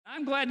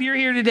I'm glad you're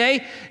here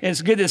today.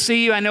 It's good to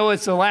see you. I know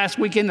it's the last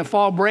weekend of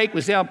fall break.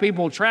 We see how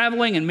people are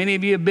traveling, and many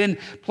of you have been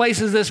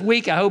places this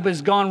week. I hope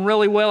it's gone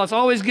really well. It's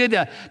always good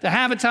to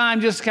have a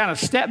time just to kind of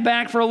step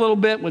back for a little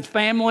bit with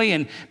family,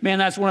 and man,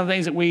 that's one of the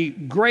things that we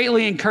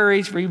greatly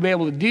encourage for you to be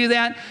able to do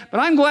that. But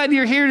I'm glad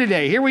you're here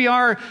today. Here we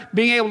are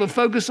being able to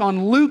focus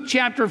on Luke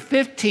chapter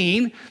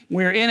 15.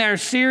 We're in our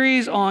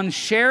series on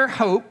Share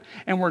Hope.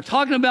 And we're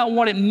talking about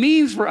what it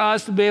means for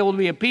us to be able to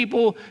be a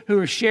people who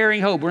are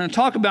sharing hope. We're going to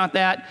talk about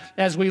that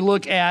as we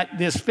look at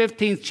this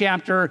 15th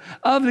chapter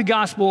of the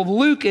Gospel of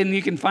Luke, and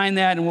you can find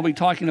that, and we'll be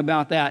talking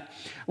about that.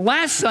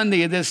 Last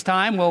Sunday at this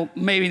time, well,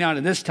 maybe not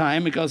at this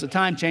time because the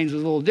time change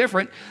was a little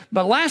different,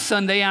 but last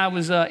Sunday I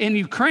was in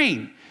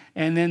Ukraine.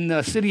 And in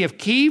the city of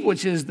Kyiv,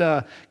 which is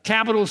the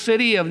capital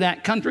city of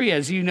that country.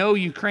 As you know,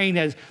 Ukraine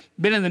has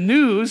been in the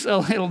news a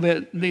little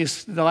bit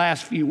the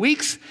last few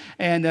weeks,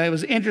 and it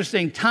was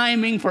interesting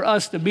timing for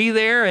us to be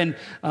there, and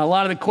a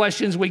lot of the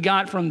questions we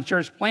got from the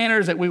church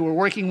planners that we were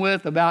working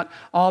with about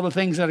all the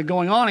things that are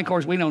going on. Of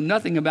course, we know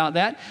nothing about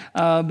that,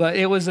 but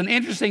it was an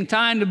interesting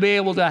time to be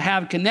able to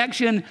have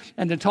connection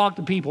and to talk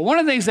to people. One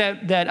of the things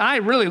that I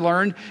really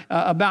learned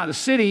about the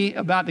city,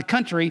 about the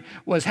country,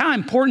 was how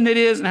important it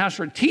is and how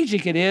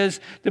strategic it is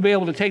to be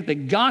able to take the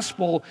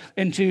gospel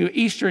into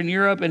Eastern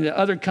Europe and to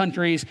other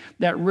countries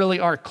that really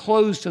are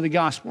close to the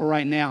gospel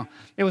right now.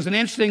 It was an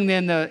interesting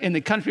in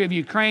the country of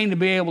Ukraine to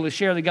be able to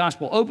share the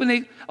gospel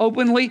openly,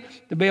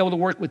 to be able to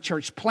work with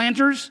church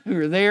planters who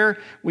are there.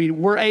 We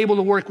were able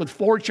to work with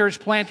 4 church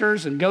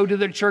planters and go to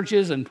their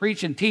churches and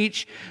preach and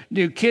teach,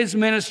 do kids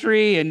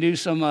ministry and do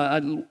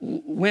some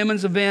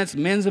women's events,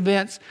 men's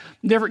events,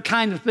 different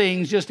kinds of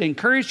things, just to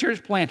encourage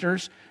church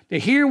planters to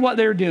hear what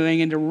they're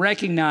doing and to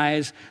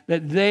recognize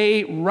that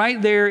they,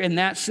 right there in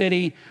that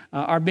city,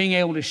 are being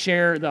able to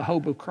share the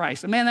hope of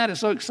Christ. And man, that is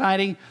so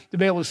exciting to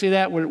be able to see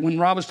that. When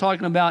Rob was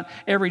talking about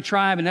every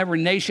tribe and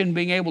every nation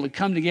being able to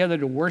come together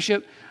to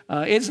worship,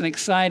 it's an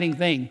exciting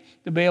thing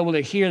to be able to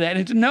hear that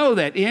and to know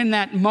that in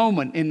that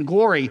moment in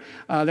glory,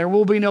 there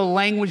will be no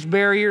language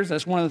barriers.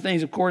 That's one of the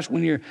things, of course,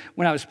 when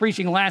I was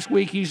preaching last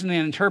week using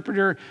an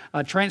interpreter,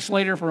 a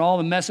translator for all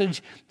the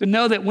message, to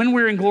know that when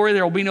we're in glory,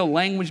 there will be no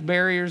language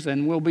barriers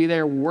and we'll be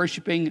there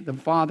worshiping the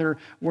Father,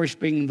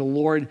 worshiping the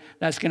Lord.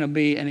 That's going to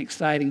be an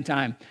exciting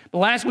time. But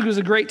last week was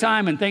a great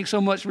time, and thanks so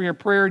much for your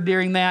prayer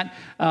during that,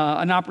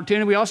 an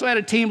opportunity. We also had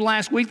a team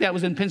last week that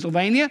was in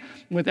Pennsylvania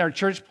with our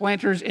church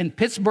planters in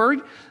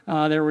Pittsburgh.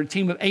 There were a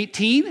team of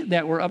 18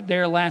 that were up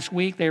there last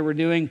week. They were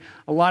doing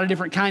a lot of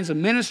different kinds of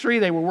ministry.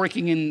 They were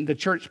working in the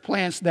church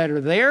plants that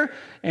are there,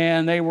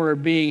 and they were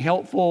being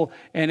helpful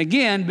and,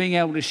 again, being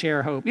able to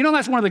share hope. You know,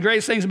 that's one of the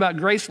greatest things about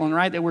Graceland,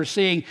 right, that we're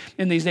seeing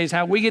in these days,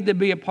 how we get to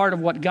be a part of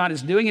what God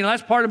is doing. You know,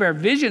 that's part of our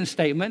vision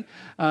statement,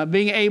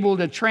 being able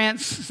to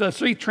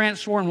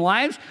transform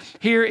lives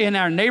here in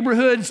our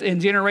neighborhoods, in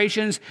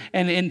generations,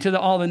 and into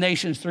all the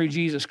nations through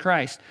Jesus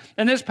Christ.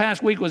 And this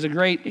past week was a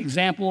great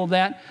example of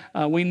that.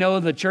 We know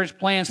the church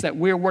plants that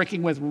we're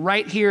working with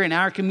right here in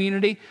our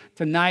community.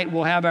 Tonight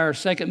we'll have our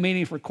second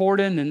meeting for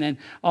Corden, and then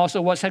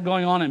also what's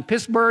going on in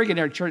Pittsburgh and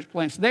our church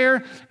plants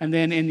there, and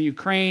then in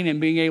Ukraine and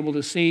being able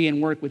to see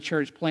and work with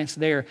church plants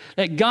there.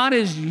 That God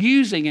is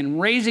using and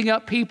raising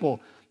up people,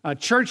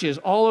 churches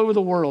all over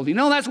the world. You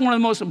know, that's one of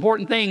the most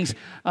important things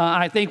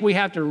I think we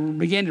have to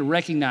begin to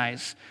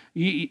recognize.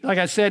 Like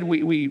I said,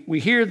 we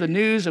hear the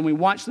news and we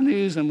watch the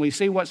news and we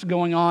see what's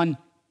going on.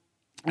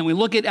 And we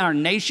look at our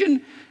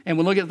nation, and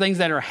we look at things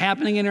that are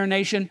happening in our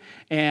nation,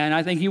 and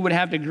I think you would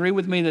have to agree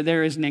with me that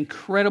there is an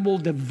incredible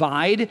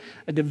divide,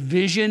 a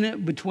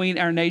division between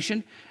our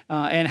nation,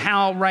 and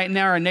how right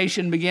now our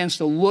nation begins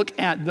to look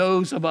at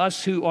those of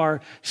us who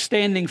are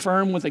standing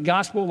firm with the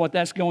gospel, what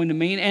that's going to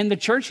mean, and the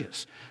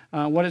churches.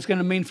 What it's going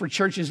to mean for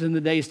churches in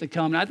the days to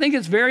come. And I think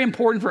it's very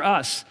important for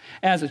us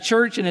as a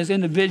church and as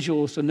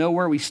individuals to know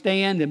where we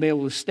stand and be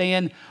able to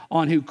stand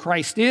on who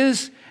Christ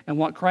is and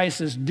what Christ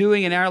is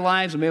doing in our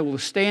lives and be able to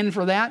stand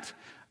for that.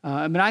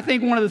 But I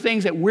think one of the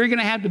things that we're going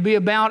to have to be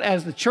about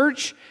as the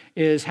church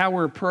is how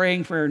we're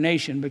praying for our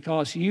nation,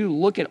 because you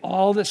look at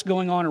all that's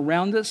going on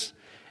around us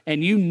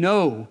and you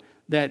know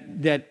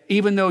that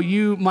even though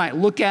you might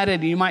look at it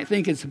and you might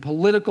think it's a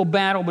political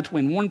battle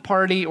between one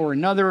party or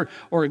another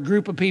or a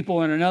group of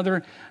people and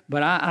another,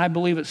 but I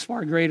believe it's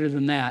far greater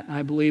than that.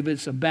 I believe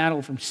it's a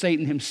battle from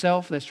Satan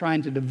himself that's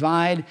trying to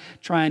divide,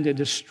 trying to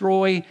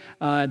destroy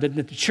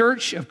the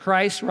church of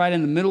Christ right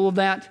in the middle of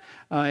that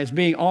is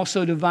being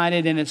also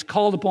divided, and it's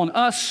called upon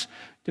us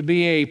to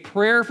be a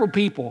prayerful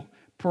people,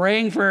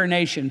 praying for our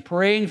nation,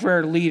 praying for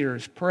our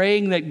leaders,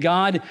 praying that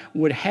God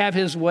would have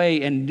his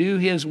way and do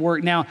his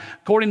work. Now,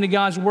 according to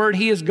God's word,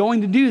 he is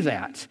going to do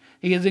that.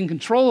 He is in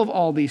control of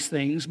all these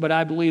things, but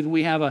I believe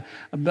we have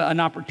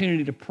an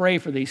opportunity to pray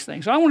for these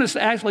things. So I want us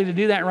actually to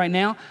do that right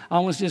now. I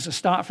want us just to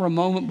stop for a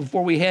moment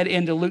before we head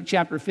into Luke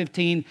chapter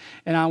 15,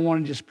 and I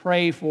want to just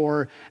pray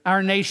for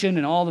our nation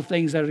and all the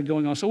things that are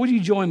going on. So would you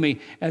join me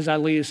as I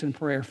lead us in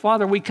prayer?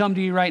 Father, we come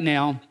to you right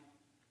now.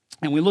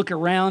 And we look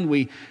around,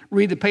 we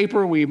read the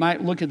paper, we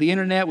might look at the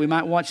internet, we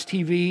might watch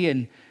TV,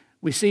 and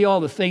We see all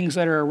the things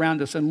that are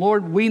around us. And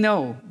Lord, we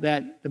know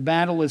that the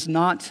battle is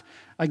not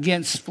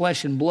against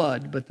flesh and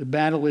blood, but the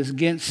battle is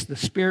against the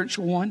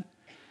spiritual one.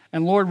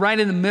 And Lord, right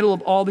in the middle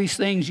of all these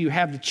things, you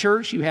have the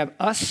church, you have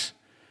us.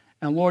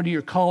 And Lord,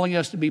 you're calling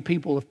us to be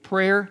people of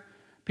prayer,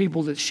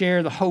 people that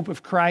share the hope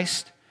of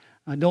Christ.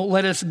 Don't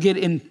let us get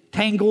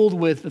entangled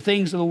with the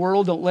things of the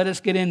world. Don't let us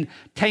get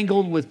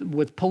entangled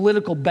with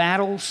political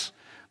battles.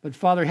 But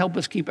Father, help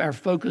us keep our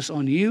focus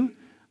on you,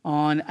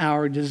 on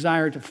our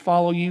desire to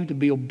follow you, to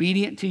be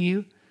obedient to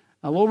you.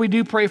 Lord, we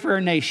do pray for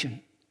our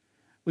nation.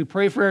 We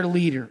pray for our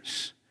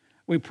leaders.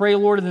 We pray,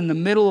 Lord, that in the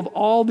middle of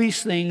all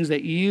these things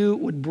that you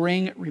would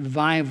bring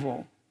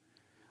revival.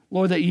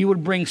 Lord, that you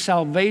would bring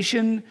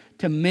salvation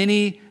to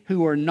many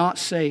who are not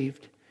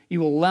saved.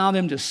 You will allow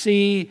them to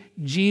see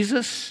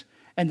Jesus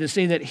and to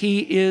see that he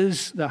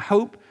is the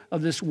hope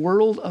of this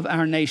world, of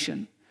our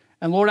nation.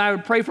 And Lord, I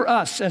would pray for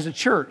us as a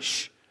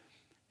church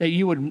that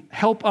you would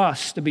help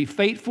us to be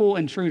faithful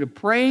and true to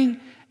praying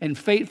and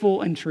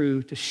faithful and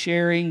true to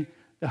sharing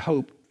the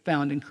hope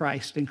found in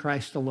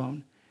Christ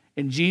alone.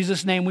 In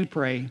Jesus' name we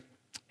pray,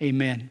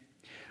 amen.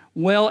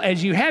 Well,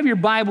 as you have your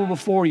Bible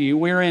before you,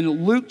 we're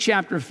in Luke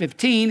chapter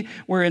 15.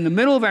 We're in the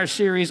middle of our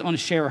series on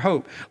Share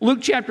Hope. Luke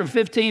chapter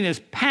 15 is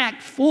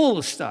packed full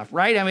of stuff,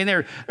 right? I mean,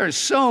 there's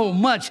so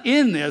much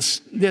in this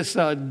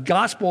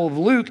Gospel of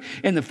Luke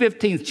in the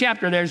 15th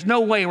chapter. There's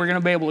no way we're going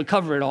to be able to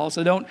cover it all,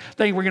 so don't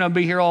think we're going to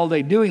be here all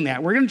day doing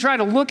that. We're going to try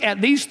to look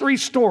at these three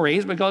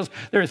stories because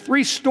there are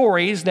three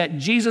stories that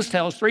Jesus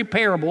tells, three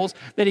parables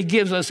that he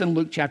gives us in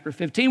Luke chapter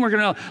 15. We're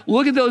going to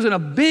look at those in a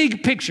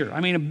big picture,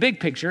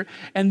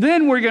 and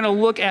then we're going to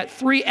look at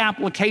three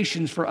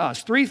applications for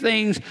us, three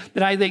things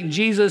that I think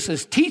Jesus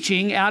is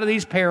teaching out of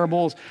these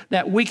parables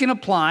that we can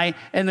apply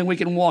and then we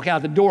can walk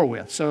out the door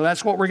with. So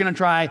that's what we're going to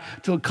try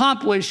to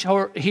accomplish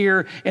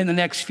here in the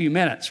next few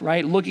minutes,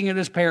 right? Looking at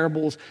these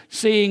parables,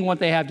 seeing what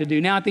they have to do.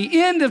 Now, at the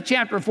end of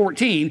chapter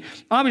 14,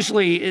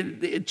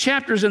 obviously,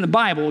 chapters in the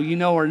Bible,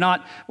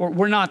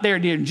 we're not there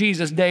during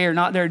Jesus' day or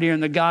not there during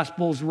the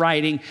Gospels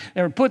writing.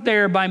 They were put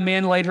there by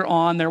men later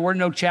on. There were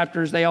no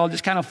chapters. They all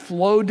just kind of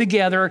flowed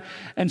together.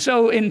 And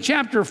so in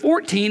chapter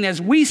 14,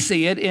 as we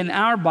see it in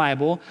our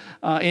Bible,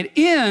 it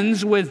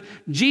ends with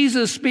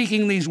Jesus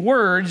speaking these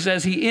words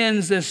as he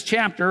ends this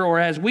chapter, or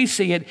as we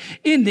see it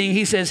ending.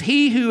 He says,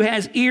 "He who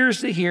has ears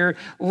to hear,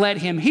 let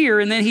him hear."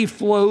 And then he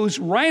flows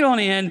right on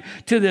in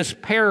to this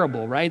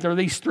parable, right? There are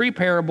these three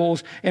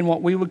parables in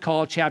what we would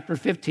call chapter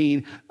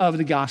 15 of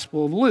the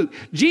Gospel of Luke.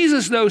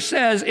 Jesus, though,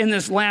 says in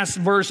this last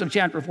verse of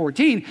chapter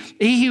 14,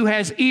 "He who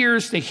has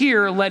ears to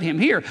hear, let him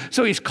hear."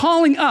 So he's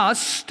calling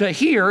us to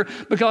hear,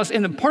 because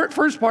in the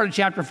first part of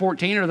chapter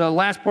 14, or the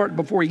last part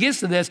before he gets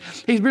to this,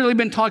 he's really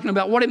been talking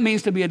about what it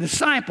means to be a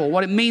disciple,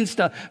 what it means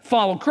to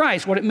follow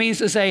Christ, what it means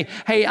to say,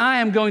 hey, I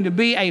am going to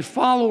be a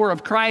follower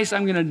of Christ.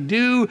 I'm going to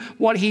do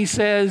what he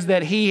says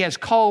that he has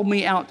called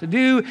me out to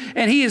do.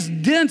 And he has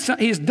done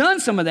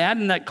some of that,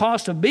 and that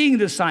cost of being a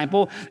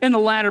disciple in the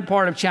latter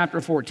part of chapter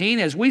 14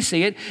 as we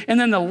see it. And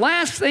then the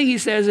last thing he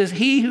says is,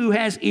 "He who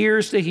has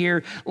ears to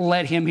hear,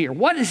 let him hear."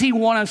 What does he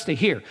want us to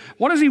hear?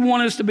 What does he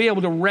want us to be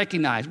able to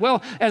recognize?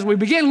 Well, as we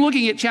begin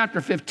looking at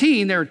chapter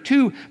 15, there are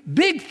two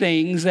big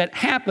things that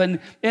happen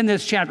in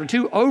this chapter,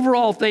 two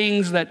overall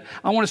things that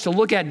I want us to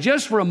look at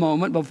just for a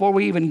moment before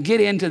we even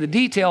get into the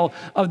detail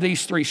of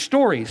these three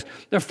stories.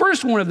 The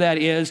first one of that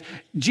is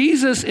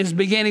Jesus is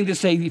beginning to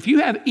say, if you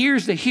have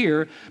ears to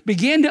hear,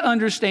 begin to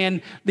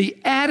understand the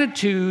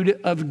attitude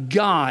of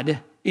God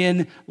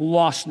in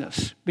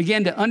lostness.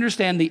 Begin to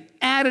understand the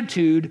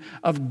attitude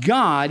of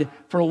God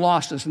for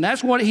lostness. And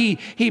that's what he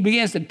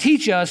begins to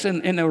teach us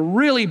in a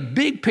really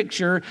big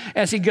picture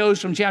as he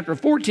goes from chapter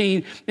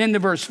 14 into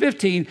verse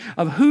 15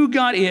 of who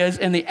God is,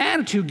 and the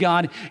attitude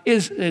God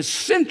is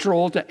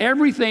central to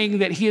everything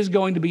that he is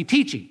going to be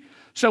teaching.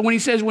 So when he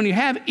says, when you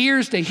have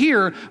ears to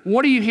hear,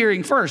 what are you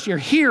hearing first? You're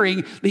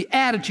hearing the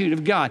attitude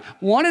of God.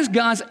 What is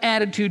God's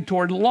attitude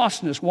toward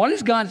lostness? What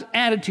is God's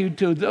attitude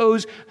to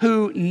those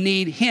who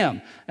need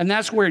him? And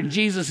that's where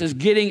Jesus is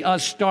getting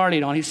us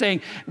started on. He's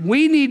saying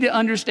we need to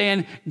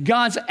understand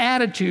God's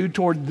attitude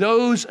toward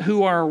those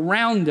who are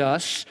around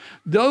us,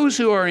 those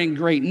who are in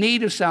great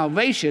need of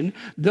salvation,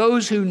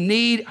 those who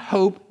need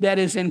hope that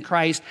is in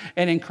Christ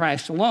and in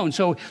Christ alone.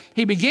 So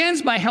he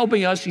begins by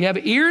helping us. You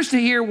have ears to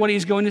hear what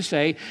he's going to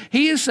say.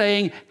 He is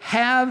saying,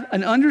 have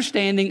an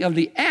understanding of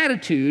the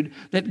attitude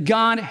that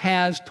God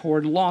has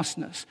toward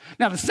lostness.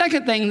 Now, the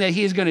second thing that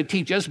he is going to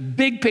teach us,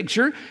 big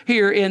picture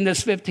here in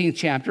this 15th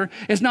chapter,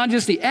 is not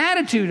just the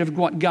attitude of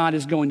what God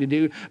is going to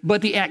do,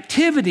 but the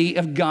activity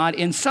of God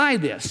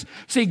inside this.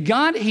 See,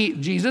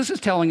 Jesus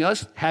is telling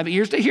us, have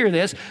ears to hear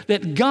this,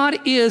 that God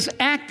is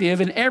active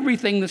in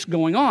everything that's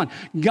going on.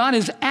 God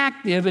is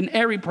active in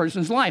every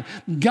person's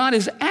life. God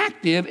is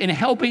active in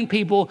helping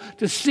people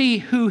to see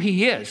who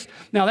he is.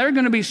 Now, there are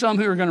going to be some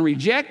who are going to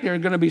reject. There are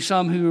going to be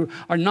some who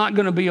are not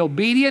going to be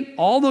obedient.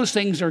 All those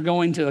things are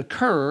going to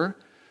occur.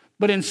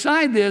 But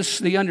inside this,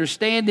 the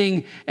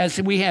understanding, as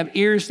we have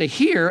ears to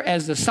hear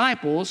as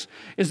disciples,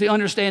 is the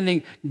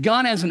understanding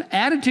God has an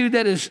attitude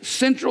that is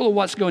central to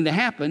what's going to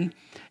happen.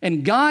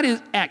 And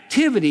God's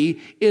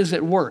activity is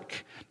at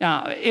work.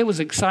 Now, it was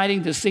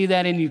exciting to see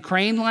that in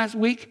Ukraine last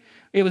week.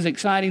 It was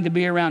exciting to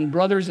be around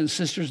brothers and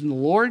sisters in the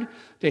Lord,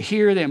 to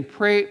hear them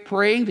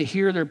praying, to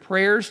hear their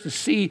prayers, to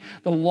see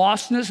the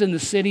lostness in the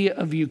city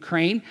of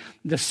Ukraine.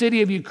 The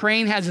city of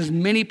Ukraine has as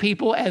many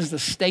people as the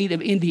state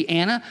of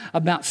Indiana,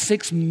 about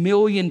 6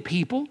 million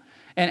people.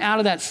 And out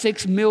of that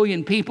 6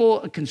 million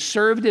people, a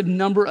conservative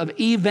number of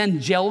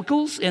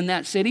evangelicals in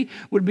that city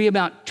would be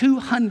about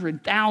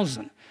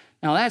 200,000.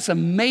 Now, that's an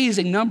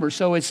amazing number.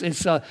 So it's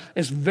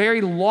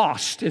very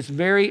lost. It's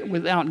very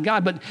without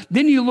God. But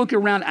then you look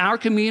around our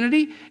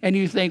community and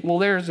you think, well,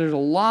 there's a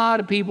lot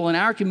of people in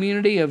our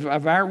community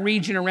of our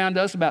region around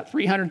us, about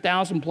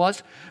 300,000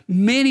 plus,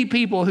 many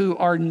people who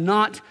are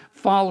not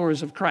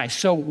followers of Christ.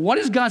 So what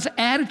is God's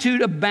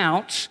attitude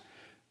about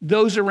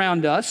those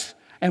around us?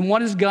 And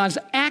what is God's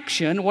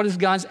action? What is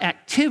God's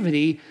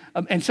activity?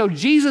 And so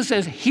Jesus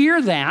says,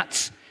 hear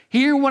that.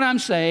 Hear what I'm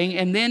saying,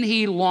 and then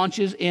he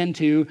launches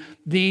into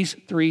these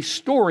three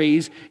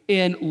stories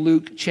in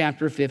Luke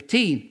chapter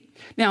 15.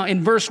 Now,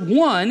 in verse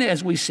 1,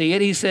 as we see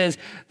it, he says,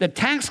 the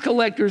tax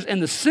collectors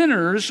and the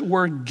sinners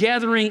were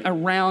gathering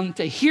around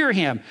to hear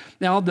him.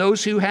 Now,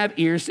 those who have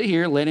ears to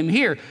hear, let him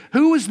hear.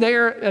 Who was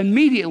there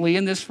immediately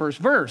in this first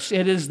verse?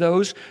 It is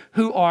those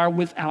who are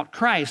without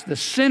Christ. The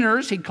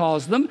sinners, he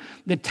calls them,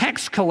 the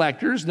tax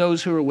collectors,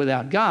 those who are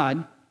without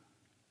God.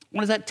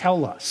 What does that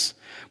tell us?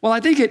 Well, I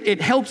think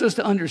it helps us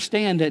to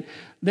understand that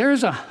there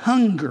is a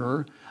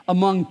hunger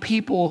among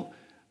people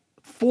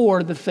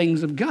for the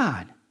things of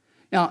God.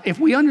 Now, if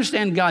we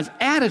understand God's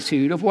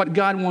attitude of what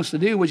God wants to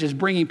do, which is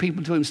bringing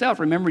people to himself,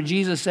 remember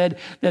Jesus said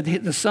that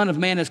the Son of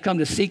Man has come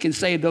to seek and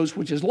save those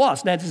which is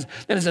lost. That is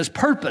his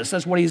purpose.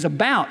 That's what he's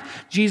about.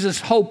 Jesus'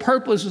 whole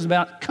purpose was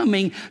about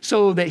coming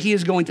so that he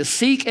is going to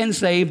seek and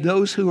save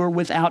those who are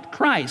without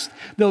Christ,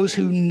 those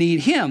who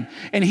need him.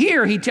 And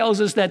here he tells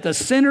us that the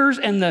sinners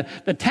and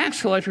the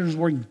tax collectors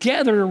were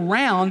gathered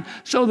around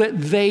so that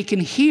they can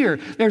hear.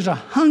 There's a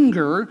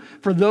hunger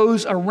for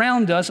those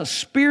around us, a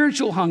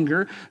spiritual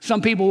hunger.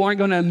 Some people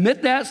aren't going to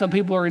admit that. Some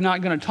people are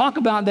not going to talk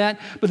about that.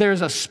 But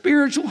there's a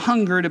spiritual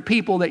hunger to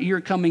people that you're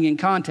coming in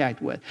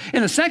contact with.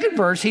 In the second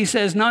verse, he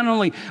says not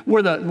only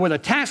were the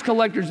tax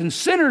collectors and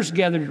sinners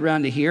gathered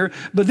around to hear,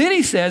 but then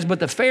he says, but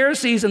the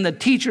Pharisees and the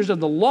teachers of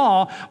the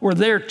law were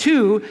there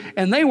too,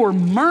 and they were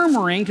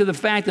murmuring to the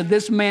fact that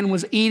this man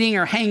was eating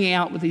or hanging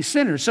out with these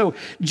sinners. So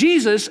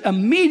Jesus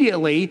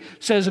immediately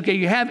says, okay,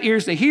 you have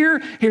ears to hear.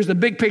 Here's the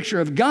big picture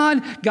of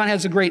God. God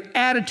has a great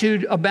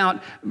attitude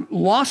about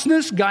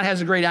lostness. God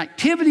has a great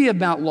activity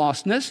about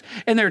lostness.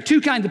 And there are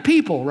two kinds of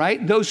people,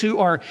 right? Those who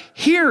are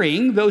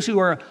hearing, those who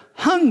are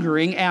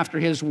hungering after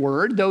his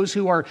word, those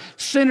who are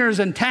sinners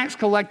and tax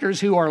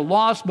collectors who are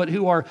lost but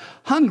who are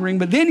hungering.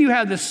 But then you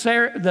have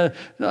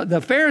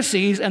the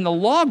Pharisees and the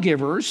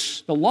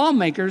lawgivers, the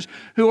lawmakers,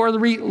 who are the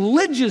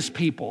religious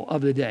people of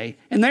the day.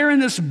 And they're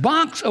in this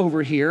box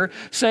over here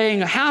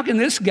saying, how can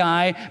this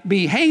guy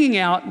be hanging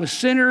out with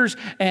sinners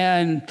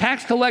and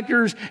tax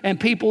collectors and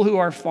people who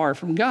are far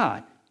from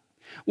God?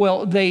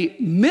 Well, they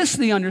miss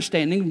the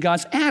understanding of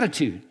God's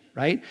attitude,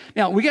 right?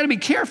 Now, we got to be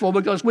careful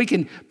because we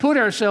can put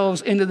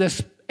ourselves into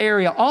this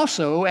area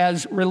also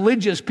as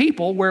religious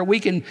people where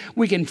we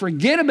can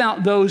forget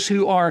about those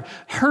who are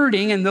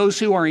hurting and those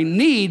who are in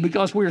need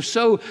because we're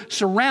so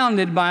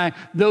surrounded by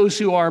those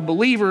who are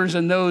believers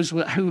and those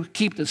who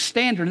keep the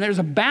standard. And there's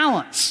a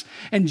balance.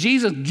 And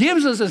Jesus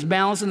gives us this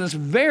balance in this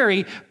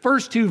very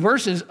first two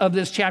verses of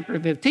this chapter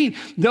 15.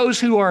 Those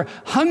who are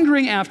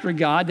hungering after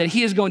God that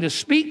he is going to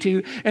speak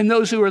to, and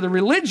those who are the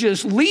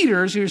religious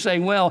leaders who are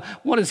saying, well,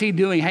 what is he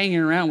doing hanging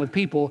around with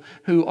people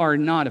who are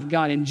not of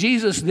God? And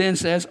Jesus then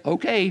says,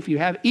 okay, if you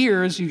have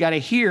ears, you got to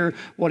hear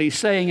what he's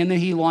saying. And then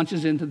he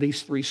launches into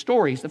these three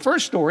stories. The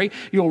first story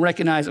you'll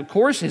recognize, of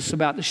course, is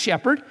about the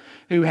shepherd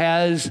who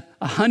has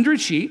 100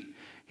 sheep.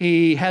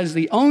 He's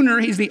the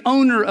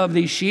owner of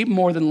these sheep,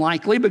 more than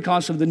likely,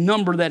 because of the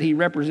number that he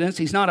represents.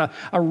 He's not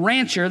a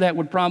rancher that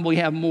would probably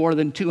have more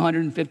than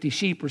 250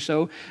 sheep or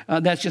so.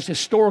 That's just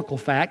historical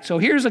fact. So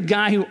here's a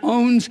guy who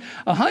owns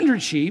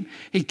 100 sheep.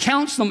 He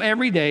counts them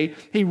every day.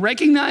 He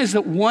recognizes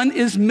that one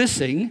is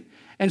missing.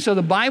 And so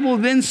the Bible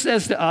then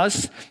says to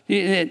us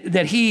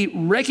that he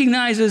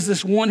recognizes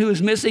this one who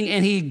is missing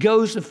and he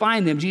goes to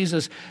find them.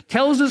 Jesus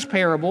tells this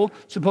parable.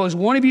 Suppose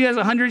one of you has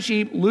 100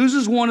 sheep,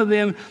 loses one of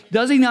them.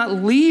 Does he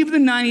not leave the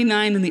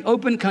 99 in the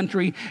open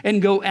country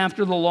and go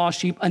after the lost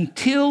sheep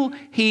until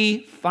he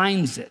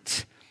finds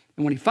it?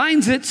 And when he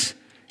finds it,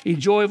 he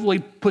joyfully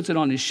puts it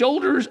on his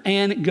shoulders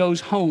and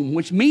goes home,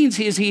 which means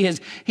he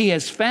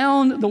has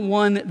found the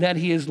one that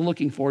he is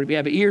looking for. If you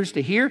have ears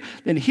to hear,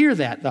 then hear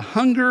that. The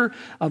hunger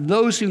of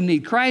those who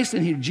need Christ.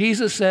 And here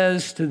Jesus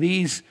says to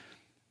these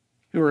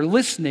who are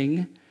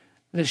listening,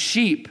 the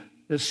sheep,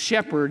 the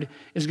shepherd,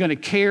 is going to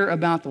care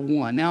about the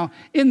one. Now,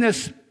 in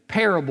this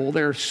parable,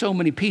 there are so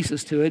many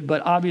pieces to it,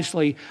 but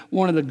obviously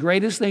one of the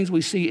greatest things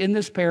we see in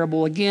this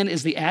parable, again,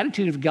 is the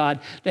attitude of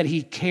God that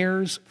he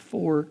cares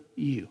for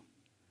you.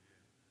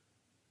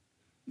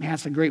 Man,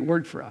 that's a great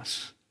word for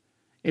us.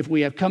 If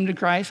we have come to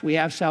Christ, we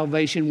have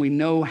salvation. We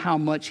know how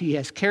much he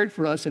has cared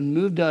for us and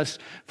moved us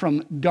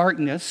from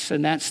darkness.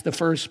 And that's the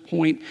first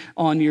point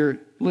on your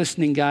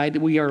listening guide.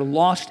 We are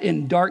lost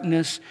in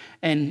darkness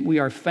and we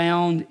are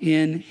found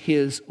in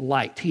his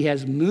light. He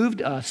has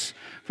moved us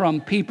from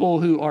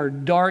people who are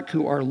dark,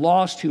 who are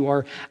lost, who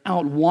are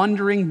out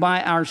wandering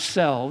by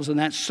ourselves. And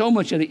that's so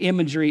much of the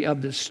imagery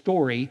of this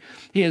story.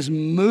 He has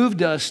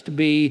moved us to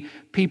be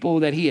people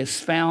that he has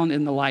found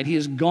in the light. He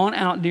has gone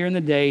out during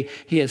the day.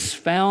 He has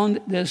found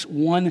this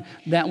one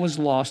that was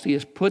lost. He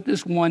has put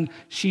this one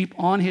sheep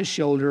on his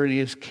shoulder and he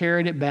has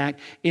carried it back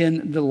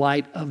in the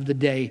light of the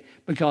day.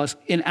 Because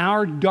in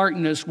our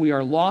darkness, we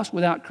are lost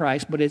without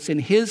Christ, but it's in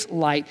his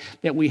light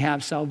that we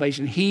have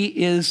salvation. He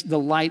is the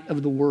light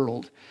of the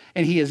world.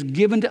 And he has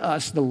given to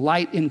us the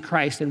light in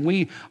Christ, and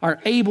we are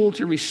able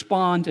to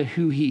respond to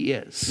who he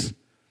is.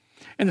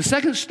 In the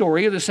second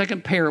story, or the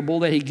second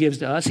parable that he gives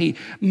to us, he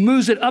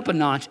moves it up a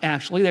notch,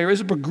 actually. There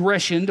is a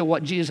progression to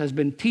what Jesus has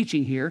been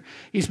teaching here.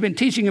 He's been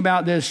teaching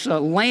about this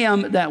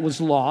lamb that was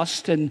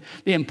lost and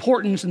the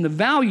importance and the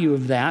value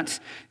of that.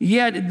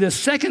 Yet the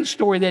second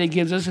story that he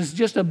gives us is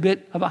just a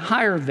bit of a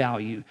higher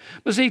value.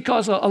 But see,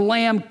 because a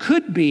lamb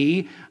could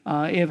be,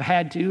 if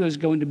had to, is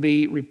going to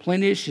be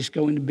replenished, it's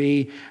going to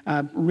be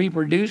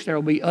reproduced. There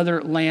will be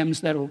other lambs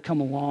that will come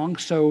along.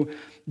 So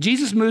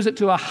Jesus moves it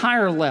to a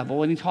higher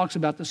level, and he talks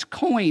about this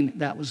coin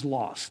that was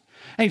lost.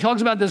 And he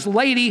talks about this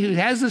lady who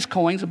has this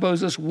coin.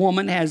 Suppose this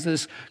woman has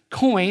this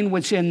coin,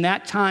 which in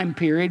that time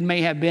period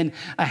may have been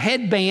a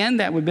headband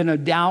that would have been a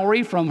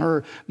dowry from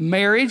her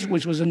marriage,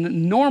 which was a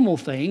normal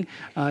thing.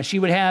 She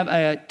would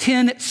have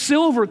 10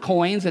 silver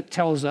coins, it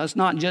tells us,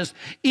 not just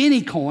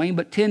any coin,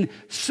 but 10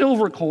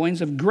 silver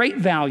coins of great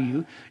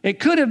value. It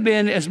could have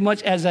been as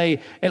much as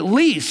at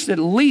least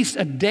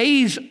a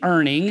day's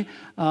earning.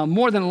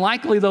 More than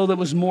likely, though, that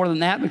was more than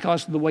that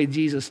because of the way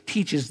Jesus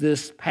teaches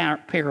this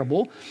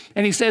parable.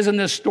 And he says in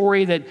this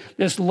story that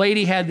this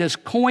lady had this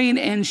coin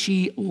and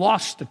she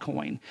lost the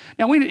coin.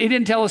 Now, he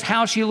didn't tell us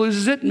how she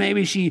loses it.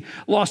 Maybe she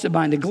lost it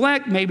by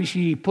neglect. Maybe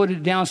she put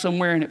it down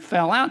somewhere and it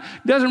fell out.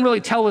 Doesn't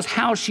really tell us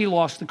how she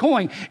lost the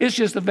coin. It's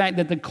just the fact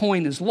that the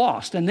coin is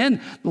lost. And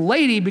then the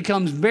lady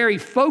becomes very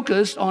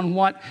focused on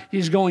what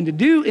she's going to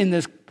do in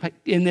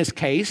this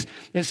case.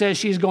 It says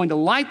she's going to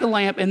light the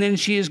lamp, and then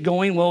she is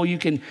going, well, you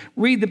can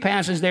read the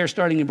passage there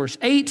starting in verse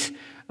 8,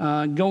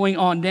 going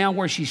on down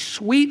where she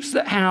sweeps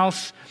the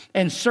house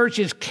and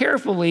searches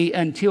carefully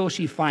until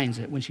she finds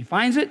it. When she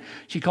finds it,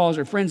 she calls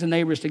her friends and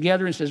neighbors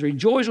together and says,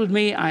 "Rejoice with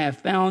me, I have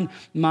found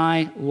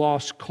my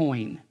lost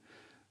coin."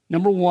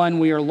 Number one,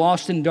 we are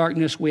lost in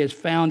darkness, we have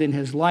found in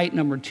his light.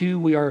 Number two,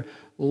 we are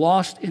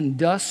lost in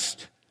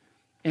dust,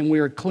 and we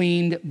are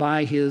cleaned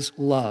by his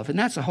love. And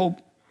that's a whole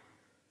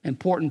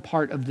important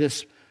part of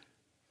this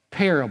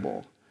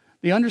parable.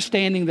 The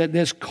understanding that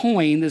this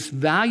coin, this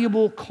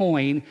valuable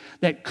coin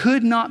that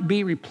could not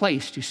be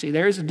replaced, you see,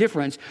 there is a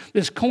difference.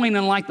 This coin,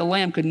 unlike the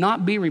lamb, could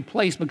not be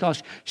replaced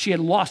because she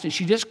had lost it.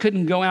 She just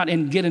couldn't go out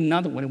and get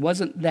another one. It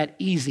wasn't that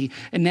easy.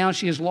 And now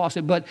she has lost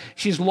it. But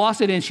she's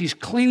lost it and she's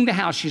cleaning the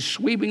house. She's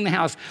sweeping the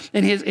house.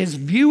 And his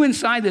view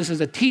inside this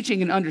is a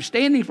teaching and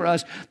understanding for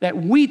us that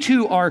we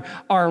too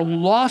are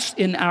lost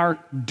in our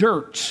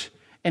dirt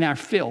and our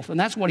filth. And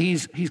that's what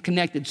he's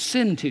connected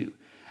sin to.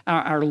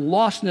 Our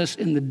lostness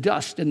in the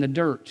dust and the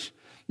dirt.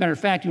 Matter of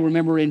fact, you'll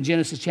remember in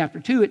Genesis chapter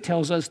 2, it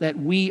tells us that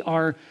we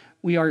are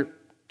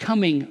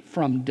coming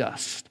from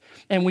dust.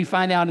 And we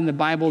find out in the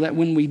Bible that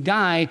when we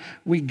die,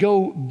 we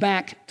go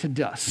back to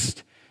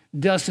dust.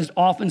 Dust is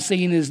often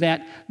seen as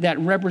that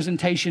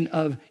representation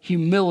of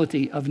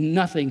humility, of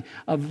nothing,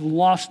 of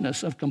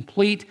lostness, of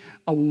complete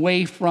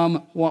away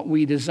from what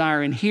we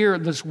desire. And here,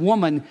 this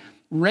woman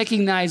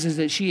recognizes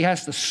that she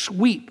has to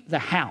sweep the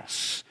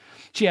house.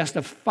 She has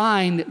to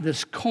find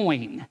this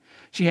coin.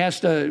 She has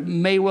to,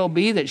 may well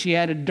be that she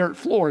had a dirt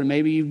floor. And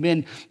maybe you've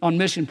been on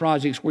mission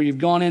projects where you've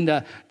gone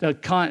into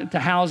to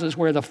houses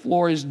where the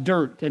floor is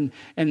dirt. And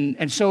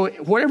so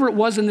whatever it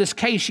was in this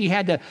case, she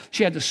had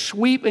to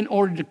sweep in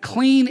order to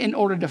clean, in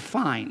order to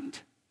find.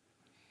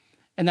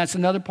 And that's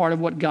another part of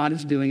what God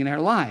is doing in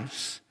our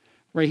lives,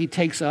 where he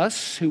takes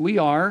us, who we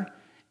are,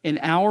 in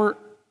our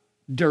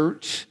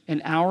dirt,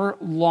 in our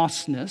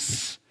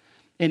lostness,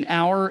 in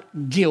our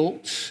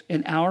guilt,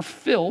 in our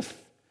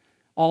filth,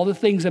 all the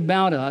things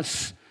about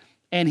us,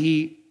 and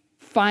he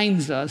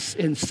finds us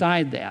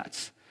inside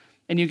that.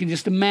 And you can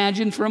just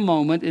imagine for a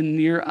moment in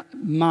your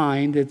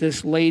mind that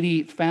this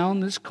lady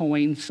found this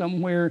coin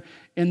somewhere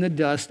in the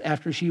dust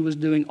after she was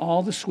doing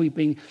all the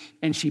sweeping,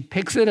 and she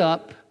picks it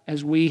up,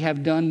 as we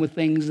have done with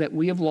things that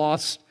we have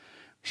lost.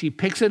 She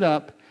picks it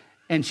up,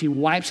 and she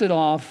wipes it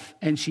off,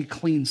 and she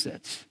cleans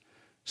it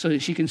so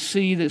that she can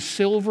see the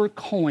silver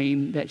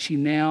coin that she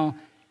now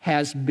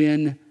has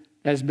been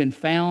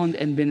found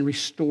and been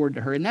restored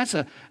to her. And that's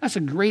a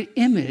great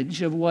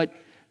image of what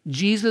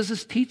Jesus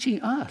is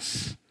teaching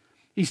us.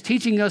 He's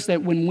teaching us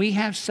that when we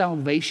have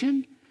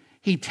salvation,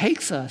 he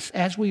takes us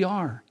as we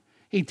are.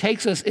 He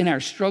takes us in our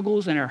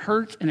struggles and our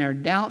hurts and our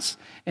doubts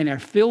and our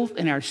filth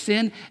and our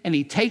sin, and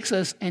he takes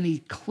us and he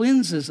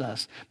cleanses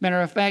us. Matter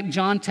of fact,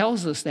 John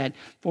tells us that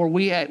for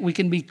we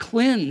can be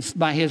cleansed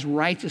by his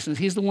righteousness.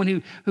 He's the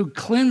one who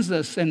cleanses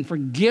us and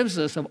forgives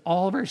us of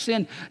all of our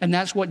sin, and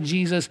that's what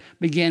Jesus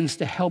begins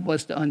to help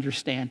us to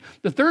understand.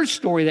 The third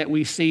story that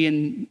we see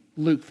in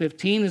Luke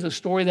 15 is a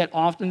story that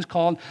often is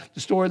called the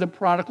story of the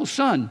prodigal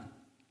son.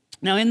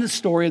 Now, in the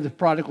story of the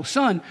prodigal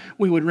son,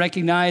 we would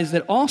recognize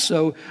that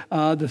also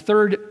the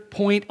third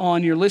point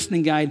on your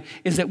listening guide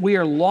is that we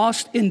are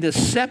lost in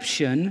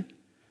deception.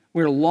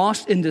 We're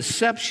lost in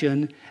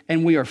deception,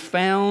 and we are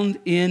found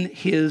in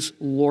his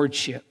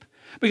lordship.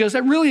 Because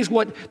that really is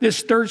what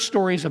this third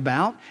story is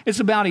about.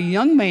 It's about a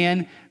young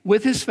man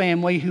with his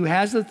family who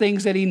has the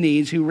things that he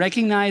needs, who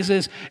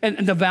recognizes, and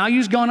the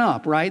value's gone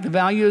up, right? The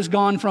value has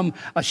gone from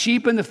a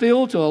sheep in the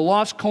field to a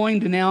lost coin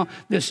to now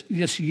this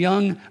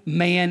young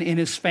man in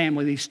his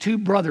family, these two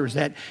brothers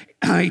that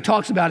he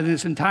talks about in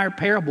this entire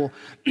parable.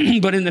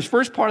 But in this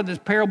first part of this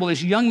parable,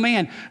 this young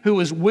man who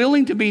was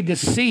willing to be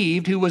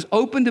deceived, who was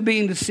open to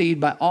being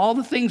deceived by all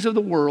the things of the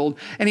world,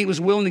 and he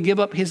was willing to give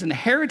up his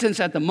inheritance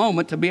at the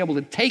moment to be able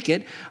to take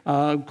it.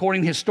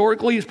 According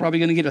historically, he's probably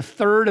going to get a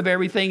third of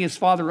everything his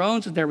father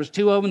owns. If there was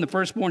two of them, the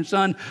firstborn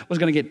son was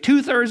going to get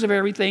 2/3 of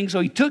everything. So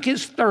he took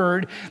his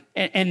third,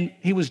 and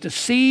he was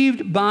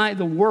deceived by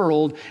the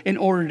world in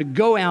order to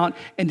go out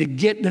and to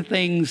get the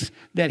things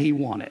that he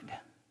wanted.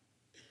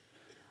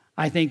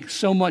 I think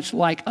so much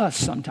like us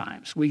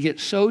sometimes. We get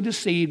so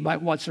deceived by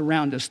what's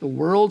around us. The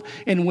world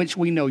in which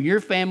we know, your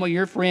family,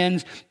 your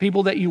friends,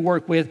 people that you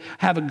work with,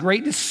 have a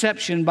great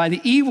deception by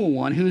the evil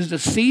one who is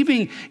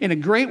deceiving in a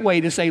great way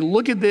to say,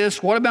 look at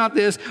this, what about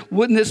this,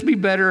 wouldn't this be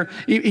better?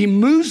 He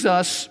moves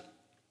us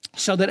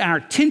so that our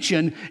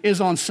attention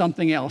is on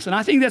something else. And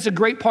I think that's a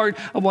great part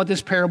of what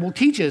this parable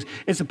teaches.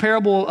 It's a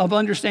parable of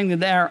understanding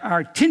that our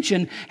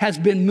attention has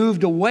been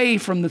moved away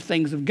from the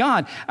things of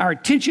God. Our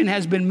attention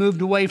has been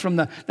moved away from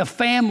the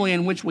family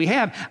in which we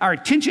have. Our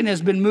attention has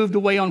been moved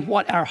away on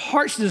what our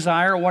hearts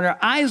desire, or what our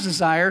eyes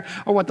desire,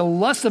 or what the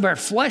lust of our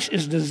flesh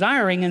is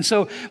desiring. And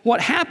so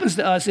what happens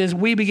to us is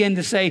we begin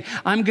to say,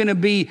 I'm going to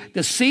be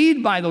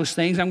deceived by those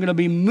things. I'm going to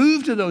be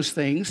moved to those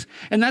things.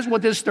 And that's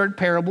what this third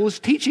parable is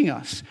teaching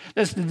us.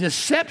 That's the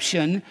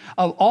deception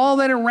of all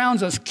that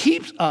around us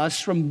keeps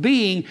us from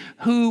being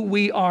who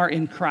we are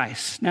in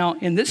Christ. Now,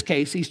 in this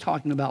case, he's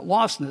talking about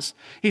lostness.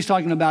 He's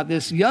talking about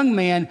this young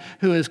man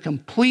who is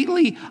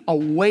completely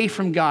away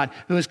from God,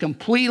 who has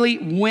completely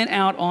went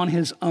out on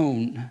his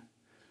own.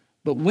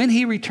 But when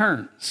he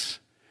returns,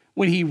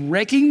 when he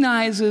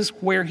recognizes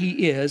where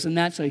he is, and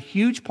that's a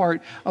huge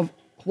part of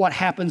what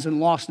happens in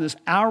lostness,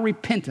 our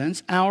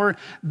repentance, our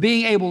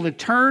being able to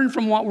turn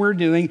from what we're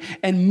doing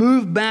and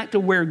move back to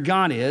where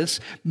God is,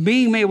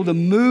 being able to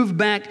move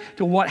back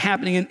to what's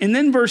happening. And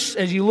then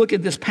as you look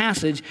at this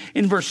passage,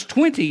 in verse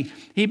 20,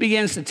 he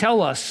begins to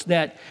tell us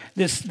that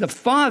the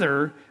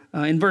father,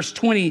 in verse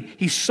 20,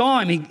 he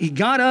saw him, he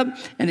got up,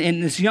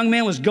 and this young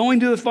man was going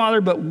to the father,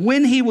 but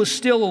when he was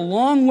still a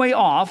long way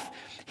off,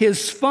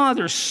 his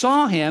father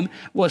saw him,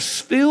 was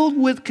filled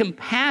with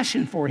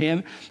compassion for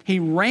him. He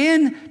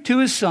ran to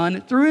his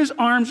son, threw his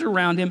arms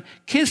around him,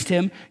 kissed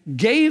him,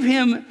 gave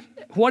him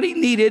what he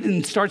needed,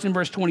 and starts in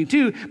verse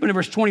 22. But in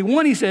verse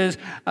 21, he says,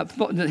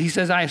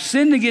 I have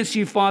sinned against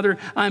you, Father.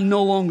 I'm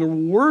no longer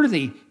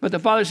worthy. But the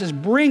father says,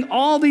 bring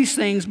all these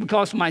things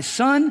because my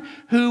son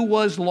who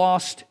was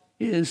lost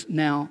is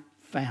now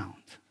found.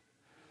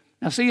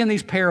 Now see, in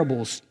these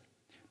parables,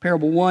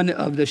 Parable 1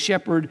 of the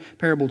shepherd,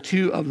 Parable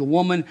 2 of the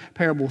woman,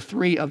 Parable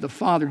 3 of the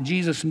father,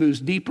 Jesus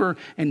moves deeper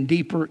and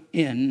deeper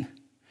in.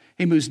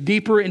 He moves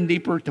deeper and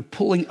deeper to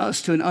pulling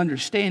us to an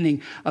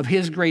understanding of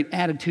his great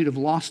attitude of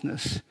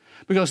lostness.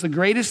 Because the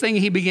greatest thing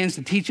he begins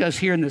to teach us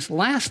here in this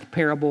last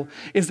parable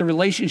is the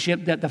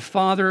relationship that the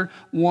father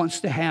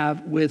wants to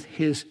have with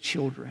his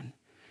children.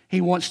 He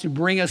wants to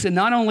bring us in.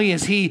 Not only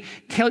is he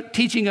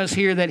teaching us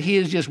here that he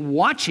is just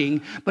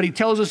watching, but he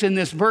tells us in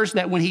this verse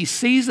that when he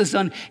sees the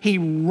son, he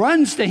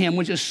runs to him,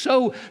 which is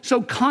so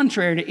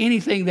contrary to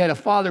anything that a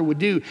father would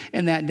do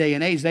in that day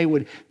and age. They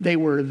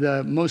were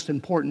the most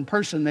important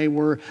person. They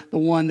were the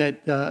one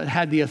that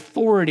had the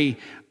authority.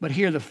 But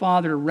here the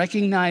father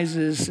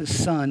recognizes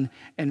his son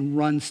and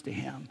runs to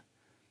him.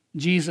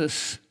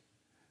 Jesus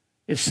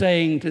is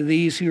saying to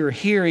these who are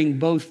hearing,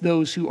 both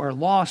those who are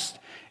lost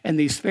and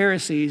these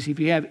Pharisees, if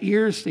you have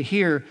ears to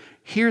hear,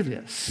 hear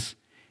this.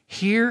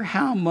 Hear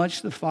how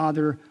much the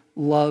Father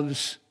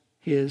loves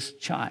his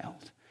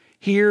child.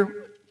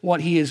 Hear what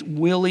he is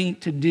willing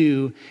to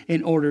do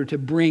in order to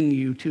bring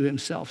you to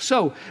himself.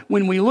 So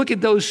when we look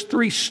at those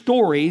three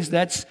stories,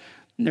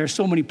 there's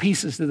so many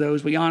pieces to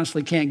those we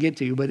honestly can't get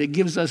to, but it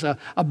gives us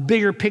a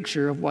bigger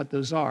picture of what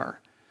those are.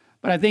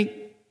 But I think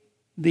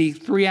the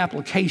three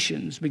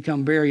applications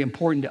become very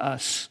important to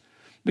us.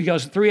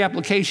 Because three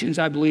applications,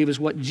 I believe, is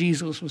what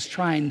Jesus was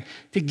trying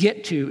to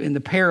get to in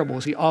the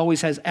parables. He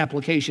always has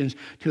applications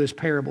to his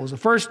parables. The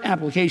first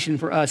application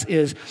for us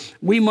is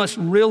we must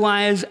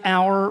realize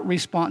our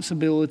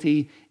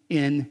responsibility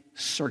in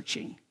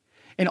searching.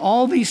 And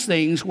all these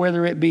things,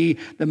 whether it be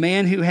the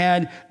man who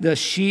had the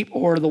sheep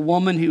or the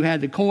woman who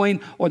had the coin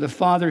or the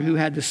father who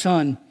had the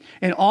son,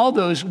 and all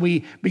those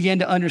we begin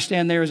to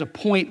understand there is a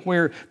point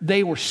where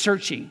they were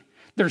searching.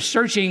 Their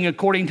searching,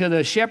 according to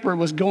the shepherd,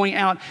 was going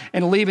out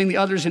and leaving the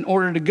others in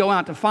order to go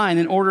out to find,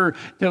 in order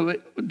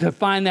to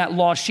find that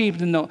lost sheep.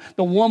 And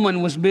the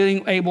woman was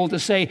being able to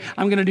say,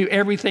 I'm going to do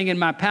everything in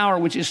my power,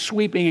 which is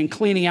sweeping and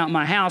cleaning out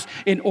my house,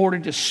 in order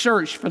to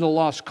search for the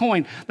lost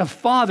coin. The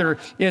father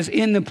is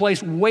in the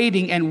place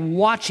waiting and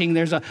watching.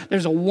 There's a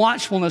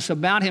watchfulness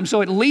about him. So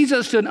it leads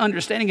us to an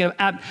understanding of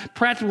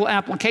practical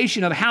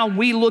application of how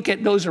we look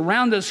at those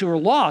around us who are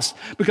lost.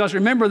 Because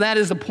remember, that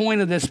is the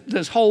point of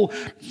this whole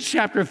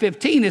chapter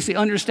 15. Is the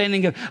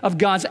understanding of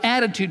God's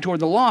attitude toward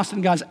the lost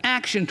and God's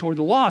action toward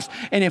the lost.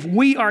 And if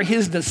we are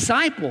his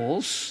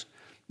disciples,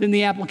 then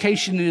the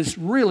application is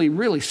really,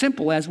 really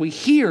simple as we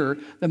hear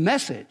the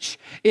message.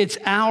 It's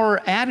our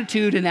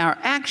attitude and our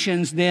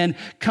actions then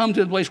come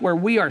to the place where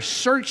we are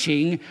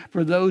searching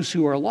for those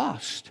who are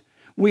lost.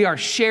 We are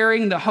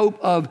sharing the hope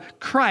of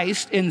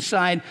Christ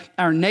inside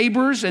our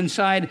neighbors,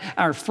 inside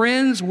our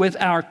friends, with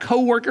our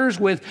coworkers,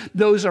 with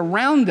those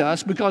around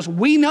us, because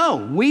we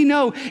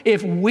know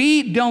if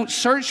we don't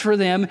search for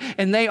them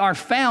and they are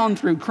found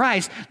through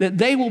Christ, that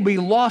they will be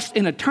lost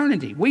in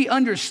eternity. We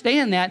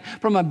understand that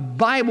from a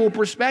Bible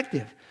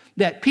perspective,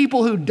 that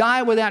people who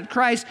die without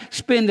Christ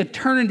spend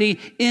eternity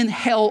in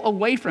hell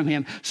away from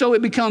him. So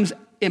it becomes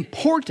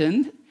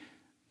important,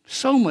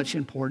 so much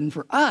important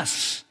for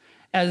us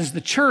as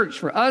the church,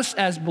 for us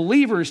as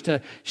believers,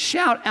 to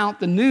shout out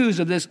the news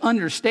of this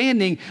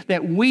understanding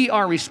that we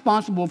are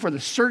responsible for the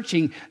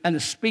searching and the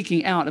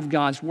speaking out of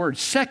God's word.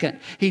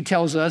 Second, he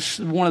tells us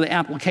one of the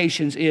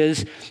applications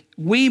is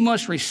we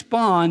must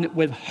respond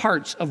with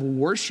hearts of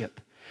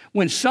worship.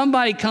 When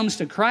somebody comes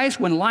to Christ,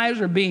 when lives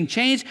are being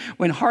changed,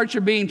 when hearts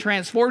are being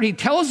transformed, he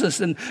tells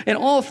us in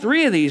all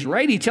three of these,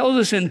 right? He tells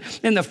us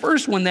in the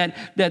first one that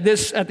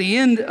this, at the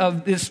end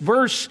of this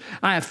verse,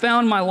 I have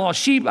found my lost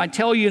sheep. I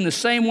tell you, in the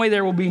same way,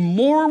 there will be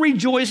more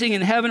rejoicing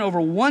in heaven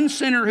over one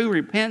sinner who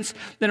repents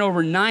than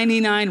over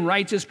 99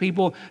 righteous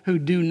people who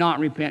do not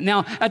repent.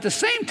 Now, at the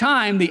same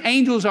time, the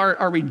angels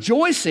are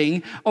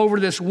rejoicing over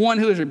this one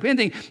who is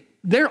repenting.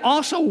 They're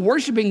also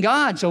worshiping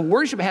God, so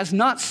worship has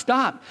not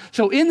stopped.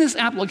 So in this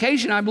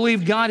application, I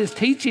believe God is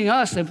teaching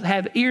us, to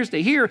have ears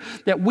to hear,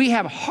 that we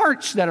have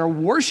hearts that are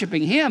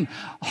worshiping him,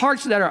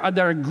 hearts that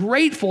are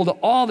grateful to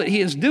all that he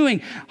is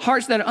doing,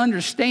 hearts that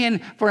understand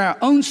for our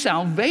own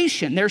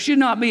salvation. There should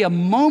not be a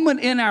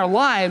moment in our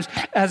lives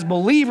as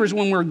believers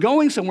when we're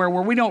going somewhere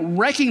where we don't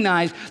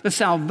recognize the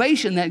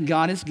salvation that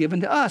God has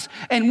given to us.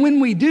 And when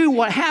we do,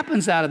 what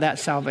happens out of that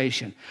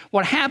salvation?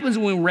 What happens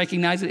when we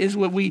recognize it is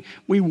what we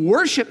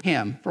worship him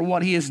for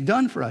what he has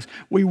done for us.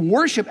 We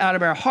worship out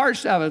of our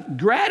hearts, out of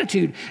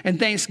gratitude and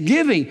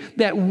thanksgiving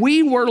that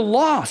we were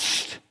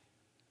lost,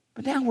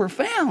 but now we're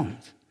found.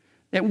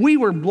 That we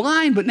were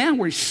blind, but now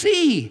we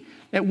see.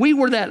 That we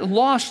were that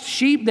lost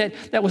sheep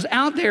that was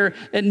out there,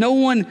 that no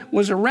one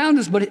was around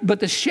us,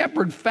 but the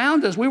shepherd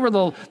found us. We were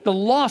the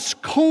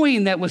lost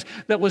coin that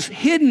was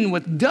hidden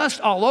with dust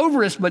all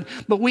over us, but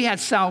we had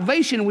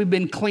salvation. We've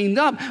been cleaned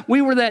up.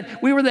 We were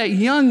that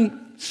young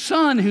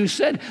son who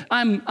said,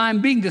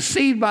 I'm being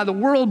deceived by the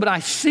world, but I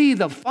see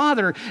the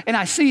Father and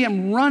I see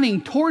him running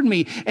toward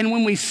me. And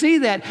when we see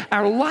that,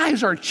 our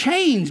lives are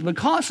changed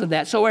because of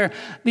that. So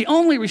the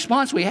only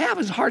response we have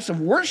is hearts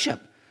of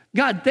worship.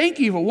 God, thank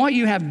you for what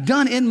you have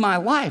done in my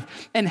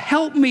life. And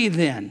help me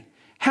then.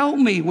 Help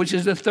me, which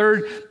is the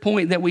third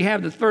point that we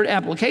have, the third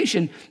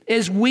application,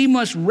 is we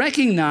must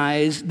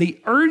recognize the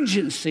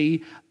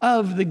urgency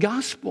of the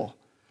gospel.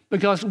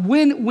 Because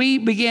when we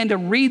began to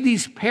read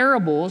these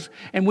parables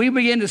and we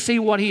began to see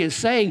what he is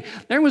saying,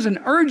 there was an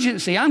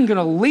urgency. I'm going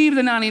to leave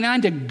the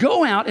 99 to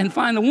go out and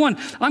find the one.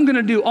 I'm going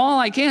to do all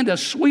I can to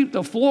sweep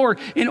the floor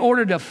in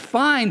order to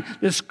find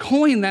this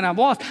coin that I've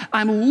lost.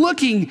 I'm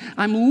looking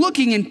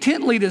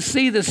intently to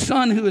see the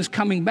son who is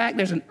coming back.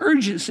 There's an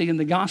urgency in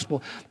the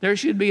gospel. There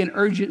should be an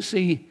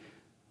urgency.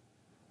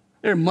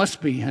 There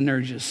must be an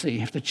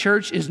urgency. If the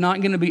church is not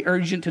going to be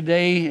urgent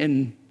today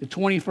in the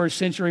 21st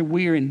century,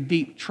 we are in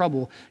deep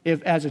trouble.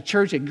 If as a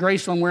church at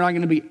Graceland, we're not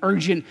going to be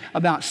urgent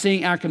about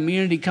seeing our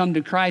community come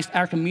to Christ,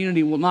 our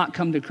community will not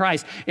come to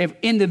Christ. If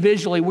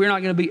individually we're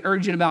not going to be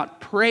urgent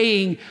about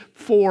praying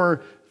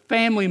for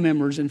family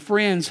members and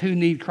friends who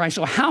need Christ.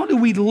 So how do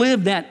we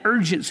live that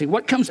urgency?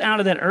 What comes out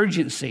of that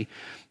urgency?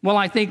 Well,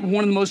 I think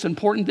one of the most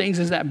important things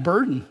is that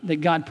burden that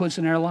God puts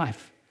in our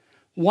life.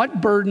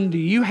 What burden do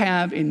you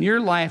have in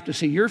your life to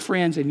see your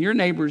friends and your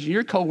neighbors and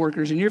your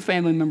coworkers and your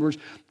family members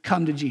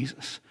come to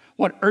Jesus?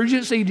 What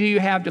urgency do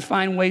you have to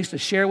find ways to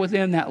share with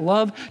them that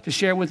love, to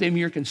share with them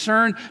your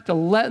concern, to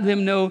let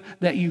them know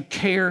that you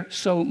care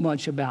so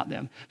much about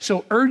them?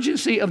 So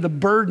urgency of the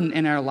burden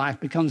in our life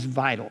becomes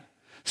vital.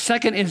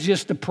 Second is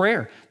just the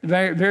prayer, the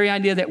very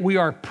idea that we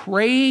are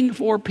praying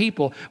for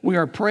people. We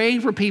are praying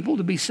for people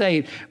to be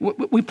saved.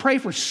 We pray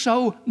for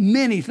so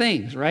many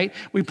things, right?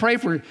 We pray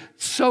for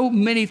so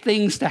many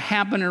things to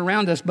happen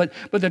around us. But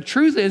the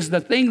truth is, the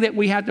thing that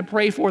we have to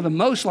pray for the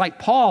most, like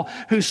Paul,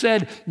 who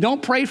said,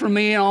 don't pray for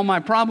me and all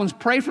my problems.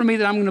 Pray for me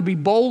that I'm going to be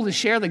bold to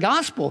share the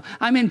gospel.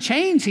 I'm in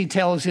chains, he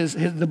tells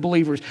the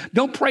believers.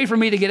 Don't pray for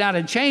me to get out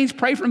of chains.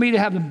 Pray for me to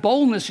have the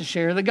boldness to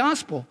share the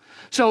gospel.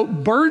 So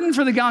burden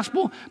for the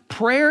gospel,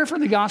 prayer for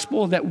the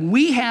gospel, that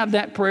we have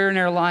that prayer in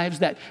our lives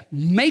that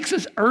makes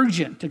us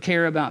urgent to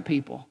care about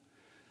people.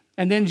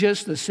 And then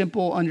just the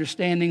simple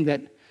understanding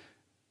that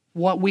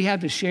what we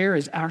have to share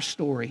is our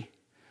story.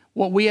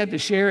 What we have to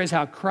share is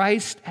how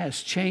Christ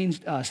has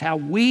changed us, how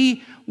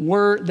we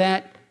were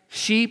that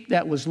sheep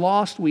that was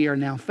lost, we are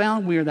now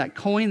found. We are that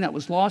coin that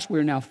was lost, we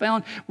are now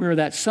found. We are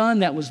that son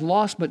that was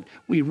lost, but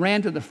we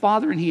ran to the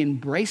Father and he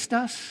embraced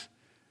us.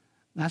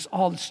 That's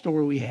all the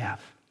story we have.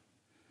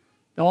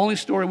 The only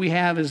story we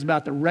have is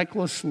about the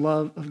reckless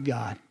love of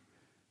God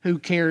who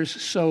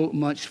cares so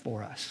much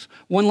for us.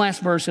 One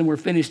last verse and we're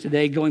finished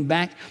today, going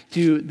back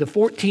to the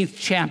 14th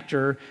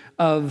chapter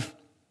of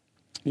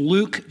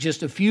Luke,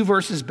 just a few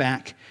verses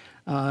back.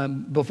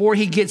 Before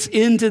he gets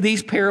into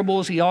these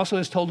parables, he also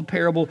has told a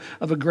parable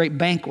of a great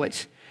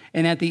banquet.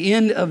 And at the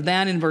end of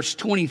that, in verse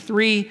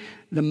 23,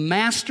 the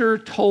master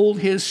told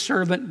his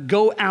servant,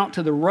 go out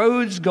to the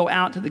roads, go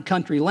out to the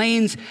country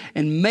lanes,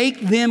 and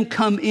make them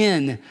come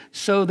in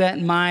so that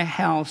my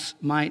house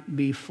might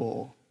be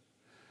full.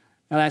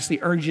 Now that's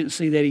the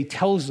urgency that he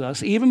tells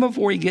us, even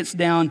before he gets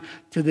down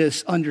to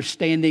this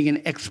understanding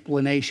and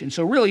explanation.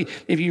 So really,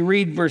 if you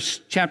read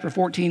chapter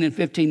 14 and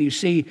 15, you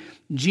see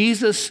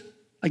Jesus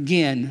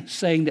again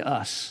saying to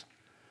us,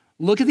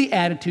 look at the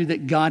attitude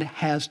that God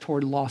has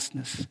toward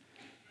lostness.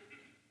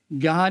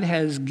 God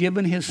has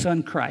given his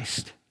son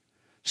Christ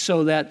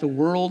so that the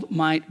world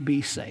might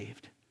be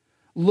saved.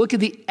 Look at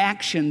the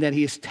action that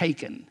he has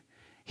taken.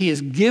 He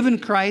has given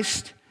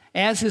Christ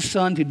as his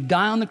son to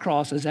die on the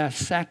cross as our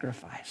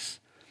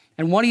sacrifice.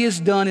 And what he has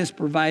done is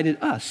provided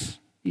us,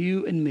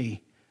 you and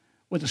me,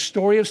 with a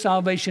story of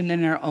salvation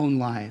in our own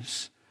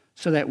lives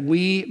so that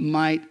we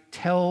might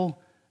tell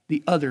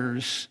the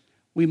others,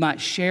 we might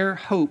share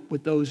hope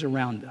with those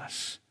around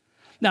us.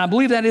 Now, I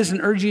believe that is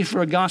an urgency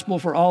for a gospel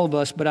for all of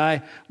us, but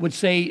I would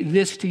say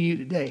this to you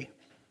today.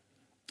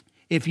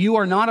 If you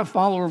are not a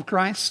follower of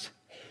Christ,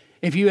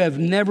 if you have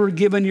never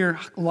given your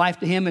life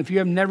to him, if you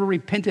have never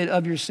repented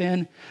of your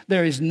sin,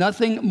 there is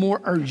nothing more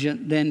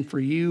urgent than for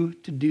you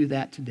to do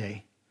that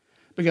today.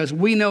 Because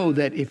we know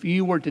that if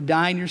you were to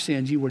die in your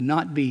sins, you would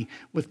not be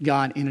with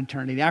God in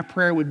eternity. Our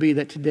prayer would be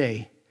that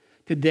today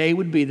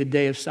would be the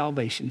day of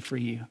salvation for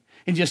you.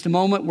 In just a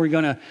moment, we're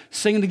going to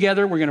sing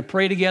together. We're going to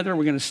pray together.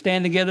 We're going to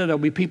stand together. There'll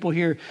be people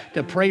here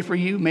to pray for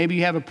you. Maybe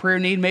you have a prayer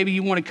need. Maybe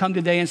you want to come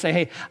today and say,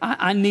 hey,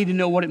 I need to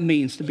know what it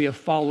means to be a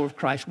follower of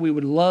Christ. We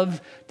would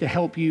love to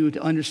help you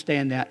to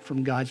understand that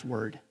from God's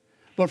word.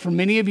 But for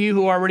many of you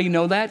who already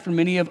know that, for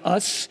many of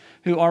us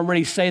who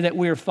already say that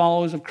we are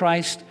followers of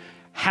Christ,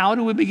 how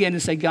do we begin to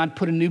say, God,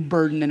 put a new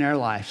burden in our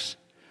lives,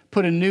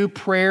 put a new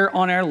prayer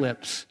on our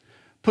lips,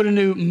 put a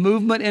new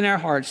movement in our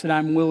hearts that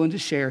I'm willing to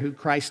share who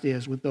Christ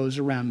is with those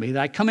around me,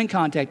 that I come in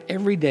contact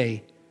every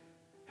day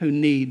who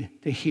need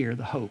to hear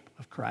the hope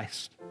of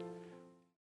Christ.